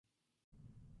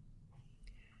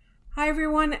Hi,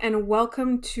 everyone, and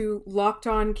welcome to Locked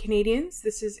On Canadians.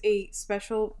 This is a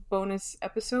special bonus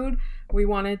episode. We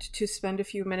wanted to spend a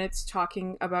few minutes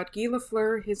talking about Guy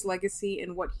Lafleur, his legacy,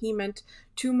 and what he meant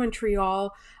to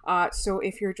Montreal. So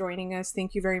if you're joining us,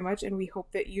 thank you very much, and we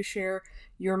hope that you share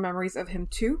your memories of him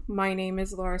too. My name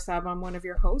is Laura Sab. I'm one of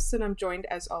your hosts, and I'm joined,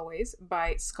 as always,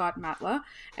 by Scott Matla.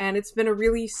 And it's been a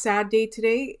really sad day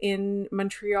today in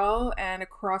Montreal and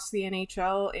across the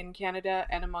NHL, in Canada,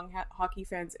 and among hockey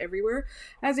fans everywhere,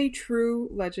 as a true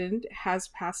legend has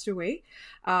passed away.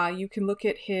 You can look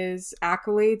at his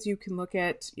accolades, you can look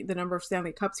at the number of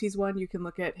Stanley Cups he's won, you can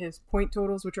look at his point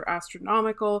totals, which are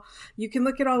astronomical, you can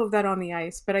look at all of that on the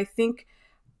ice, but I think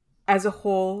as a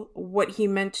whole, what he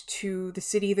meant to the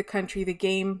city, the country, the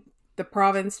game, the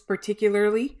province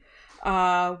particularly,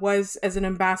 was as an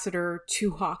ambassador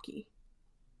to hockey.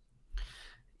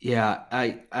 Yeah,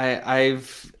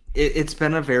 it's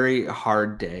been a very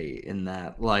hard day in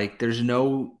that, like, there's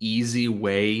no easy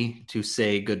way to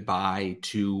say goodbye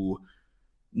to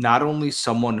not only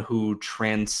someone who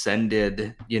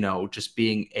transcended, just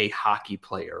being a hockey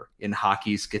player in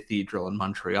hockey's cathedral in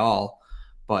Montreal,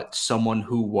 but someone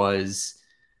who was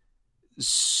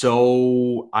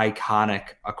so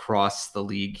iconic across the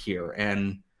league here.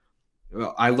 And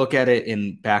I look at it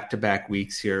in back-to-back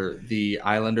weeks here. The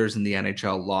Islanders in the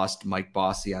NHL lost Mike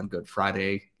Bossy on Good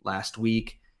Friday last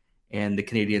week, and the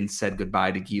Canadiens said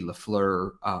goodbye to Guy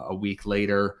Lafleur a week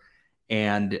later.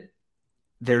 And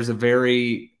there's a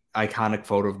very iconic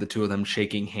photo of the two of them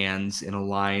shaking hands in a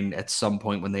line at some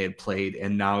point when they had played.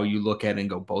 And now you look at it and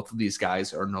go, both of these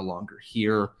guys are no longer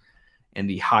here, and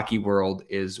the hockey world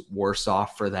is worse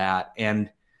off for that. And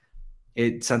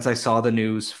since I saw the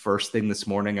news first thing this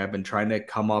morning, I've been trying to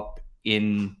come up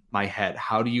in my head,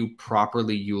 how do you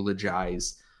properly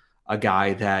eulogize a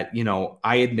guy that,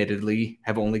 I admittedly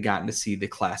have only gotten to see the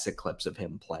classic clips of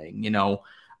him playing.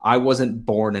 I wasn't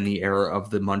born in the era of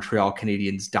the Montreal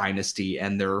Canadiens dynasty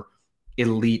and their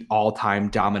elite all-time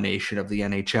domination of the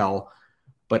NHL,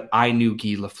 but I knew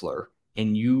Guy Lafleur,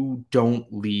 and you don't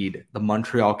lead the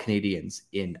Montreal Canadiens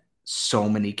in so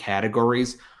many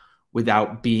categories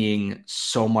without being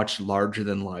so much larger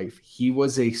than life. He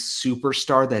was a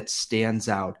superstar that stands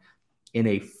out in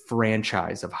a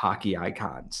franchise of hockey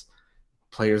icons.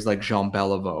 Players like Jean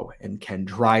Beliveau and Ken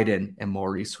Dryden and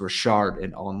Maurice Richard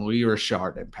and Henri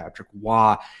Richard and Patrick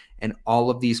Roy and all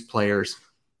of these players.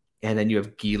 And then you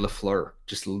have Guy Lafleur,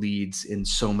 just leads in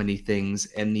so many things,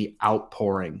 and the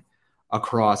outpouring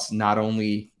across not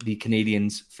only the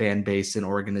Canadiens fan base and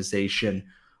organization,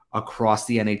 across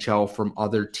the NHL from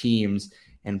other teams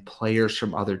and players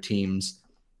from other teams.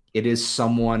 It is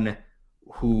someone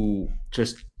who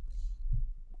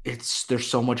they're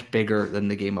so much bigger than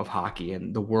the game of hockey,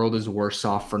 and the world is worse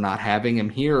off for not having him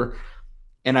here.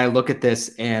 And I look at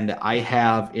this and I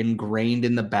have ingrained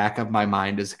in the back of my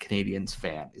mind as a Canadiens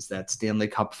fan is that Stanley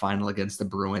Cup final against the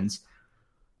Bruins,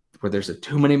 where there's a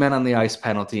too many men on the ice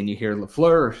penalty, and you hear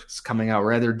Lafleur is coming out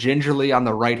rather gingerly on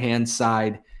the right-hand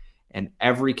side, and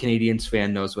every Canadiens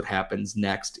fan knows what happens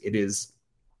next. It is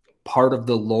part of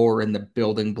the lore and the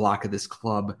building block of this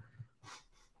club.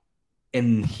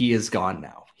 And he is gone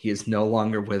now. He is no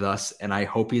longer with us, and I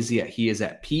hope he is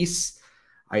at peace.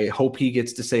 I hope he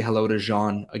gets to say hello to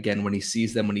Jean again when he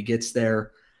sees them, when he gets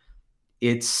there.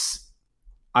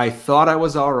 I thought I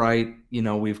was all right.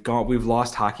 We've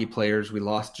lost hockey players. We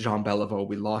lost Jean Beliveau.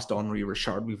 We lost Henri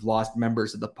Richard. We've lost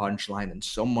members of the Punchline and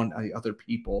so many other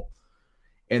people.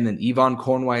 And then Yvon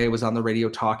Cornway was on the radio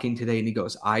talking today, and he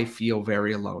goes, I feel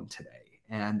very alone today.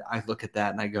 And I look at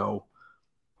that and I go,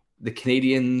 the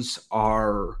Canadiens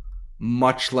are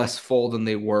much less full than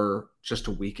they were just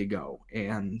a week ago.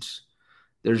 And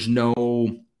there's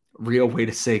no real way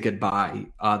to say goodbye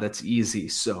that's easy.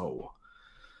 So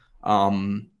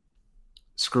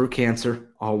screw cancer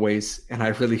always. And I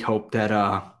really hope that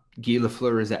Guy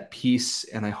Lafleur is at peace,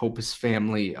 and I hope his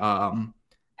family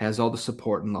has all the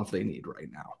support and love they need right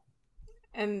now.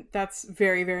 And that's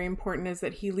very, very important, is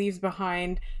that he leaves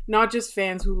behind not just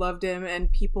fans who loved him and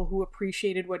people who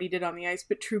appreciated what he did on the ice,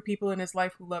 but true people in his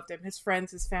life who loved him, his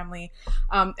friends, his family.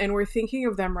 And we're thinking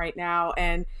of them right now.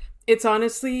 And it's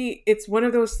one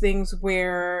of those things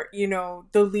where,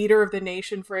 the leader of the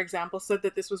nation, for example, said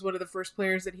that this was one of the first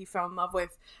players that he fell in love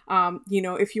with.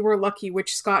 If you were lucky,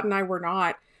 which Scott and I were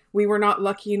not, we were not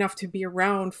lucky enough to be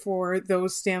around for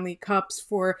those Stanley Cups,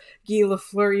 for Guy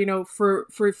Lafleur,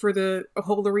 for the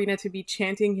whole arena to be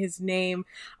chanting his name.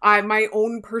 My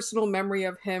own personal memory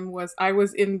of him was I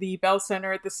was in the Bell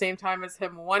Center at the same time as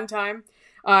him one time.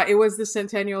 It was the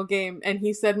Centennial game, and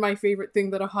he said my favorite thing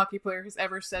that a hockey player has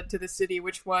ever said to the city,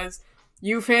 which was,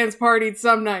 "You fans partied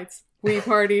some nights." We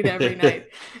partied every night.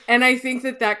 And I think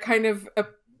that kind of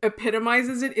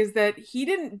epitomizes it, is that he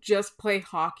didn't just play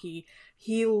hockey.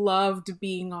 He loved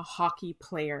being a hockey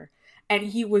player. And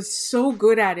he was so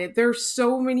good at it. There's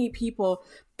so many people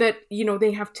that, you know,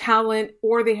 they have talent,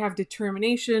 or they have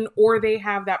determination, or they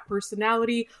have that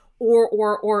personality,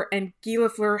 and Guy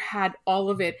Lafleur had all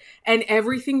of it. And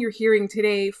everything you're hearing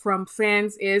today from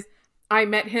fans is, I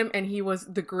met him and he was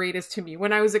the greatest to me.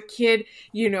 When I was a kid,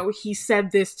 you know, he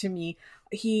said this to me.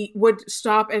 He would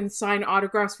stop and sign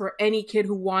autographs for any kid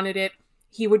who wanted it.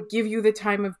 He would give you the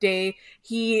time of day.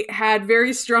 He had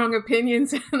very strong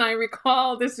opinions, and I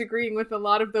recall disagreeing with a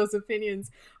lot of those opinions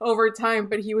over time,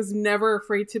 but he was never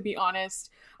afraid to be honest.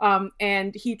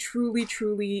 And he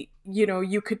truly, you know,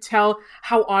 you could tell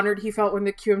how honored he felt when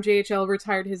the QMJHL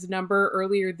retired his number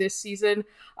earlier this season.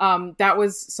 That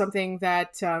was something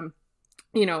that,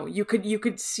 you know, you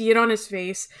could see it on his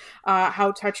face,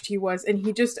 how touched he was. And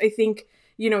he just, I think,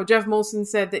 you know, Jeff Molson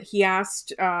said that he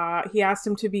asked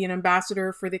him to be an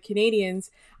ambassador for the Canadiens.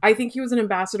 I think he was an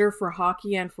ambassador for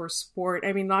hockey and for sport.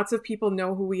 I mean, lots of people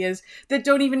know who he is that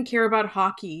don't even care about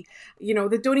hockey, you know,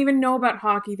 that don't even know about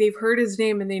hockey. They've heard his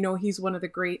name and they know he's one of the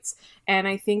greats. And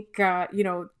I think, you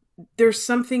know, there's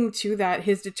something to that,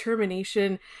 his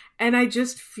determination. And I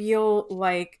just feel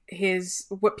like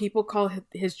what people call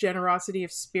his generosity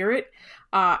of spirit.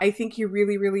 I think he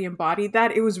really embodied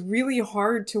that. It was really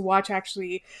hard to watch,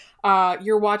 actually.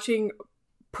 You're watching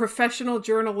professional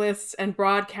journalists and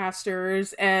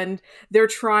broadcasters, and they're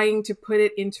trying to put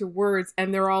it into words,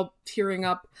 and they're all tearing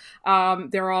up.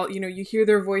 They're all, you know, you hear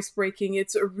their voice breaking.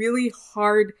 It's a really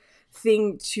hard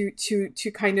thing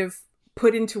to kind of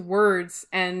put into words,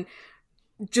 and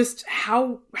just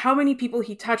how many people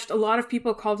he touched. A lot of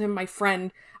people called him my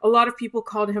friend. A lot of people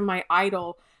called him my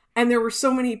idol. And there were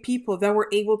so many people that were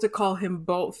able to call him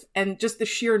both. And just the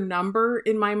sheer number,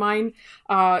 in my mind,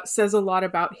 says a lot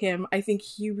about him. I think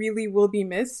he really will be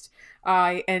missed. You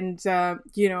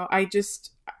know, I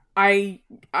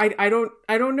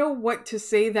don't know what to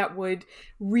say that would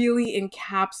really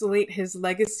encapsulate his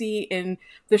legacy in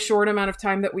the short amount of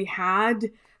time that we had,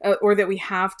 or that we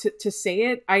have to say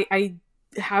it. I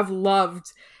have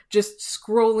loved just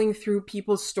scrolling through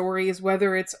people's stories,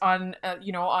 whether it's on,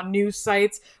 you know, on news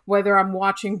sites, whether I'm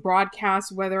watching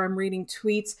broadcasts, whether I'm reading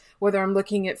tweets, whether I'm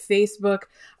looking at Facebook,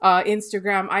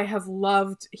 Instagram. I have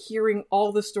loved hearing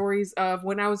all the stories of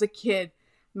when I was a kid,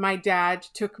 my dad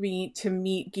took me to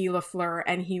meet Guy Lafleur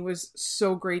and he was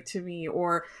so great to me.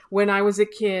 Or when I was a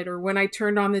kid, or when I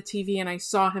turned on the TV and I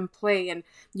saw him play, and,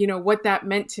 you know, what that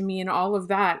meant to me and all of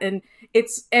that. And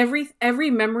it's every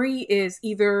memory is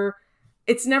either,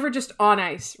 it's never just on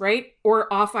ice, right?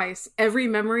 Or off ice. Every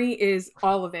memory is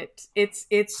all of it.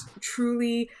 It's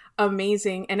truly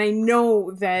amazing. And I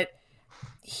know that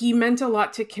he meant a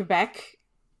lot to Quebec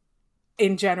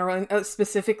in general, and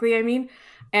specifically, I mean.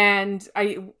 And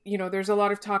you know, there's a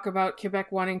lot of talk about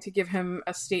Quebec wanting to give him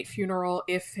a state funeral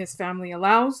if his family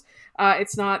allows.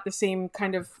 It's not the same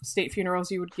kind of state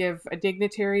funerals you would give a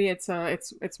dignitary. It's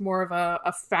more of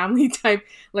a family type,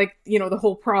 like, you know, the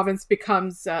whole province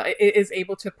becomes, is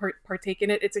able to partake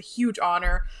in it. It's a huge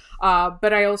honor.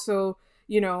 But I also,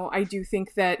 you know, I do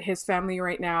think that his family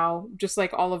right now, just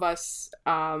like all of us,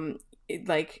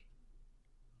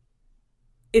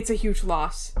 it's a huge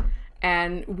loss.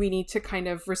 And we need to kind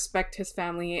of respect his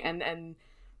family and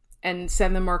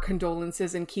send them our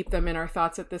condolences and keep them in our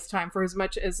thoughts at this time, for as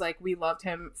much as, like, we loved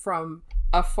him from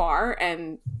afar.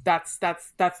 And that's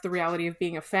the reality of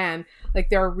being a fan. Like,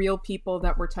 there are real people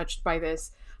that were touched by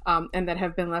this, and that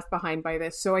have been left behind by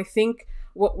this. So I think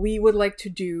what we would like to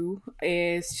do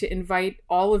is to invite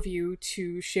all of you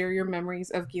to share your memories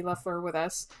of Guy Lafleur with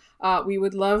us. We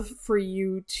would love for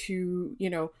you to, you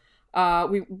know,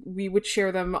 we would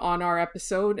share them on our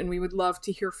episode, and we would love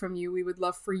to hear from you. We would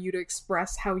love for you to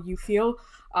express how you feel.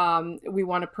 We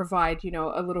want to provide, you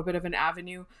know, a little bit of an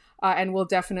avenue, and we'll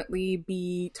definitely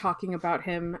be talking about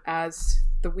him as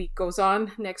the week goes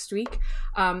on next week.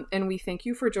 And we thank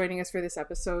you for joining us for this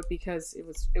episode, because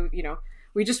you know,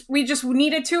 we just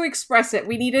needed to express it.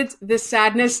 We needed this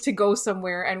sadness to go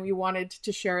somewhere, and we wanted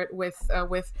to share it with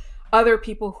other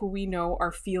people who we know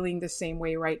are feeling the same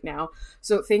way right now.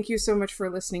 So thank you so much for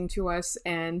listening to us,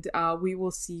 and we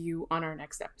will see you on our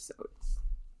next episode.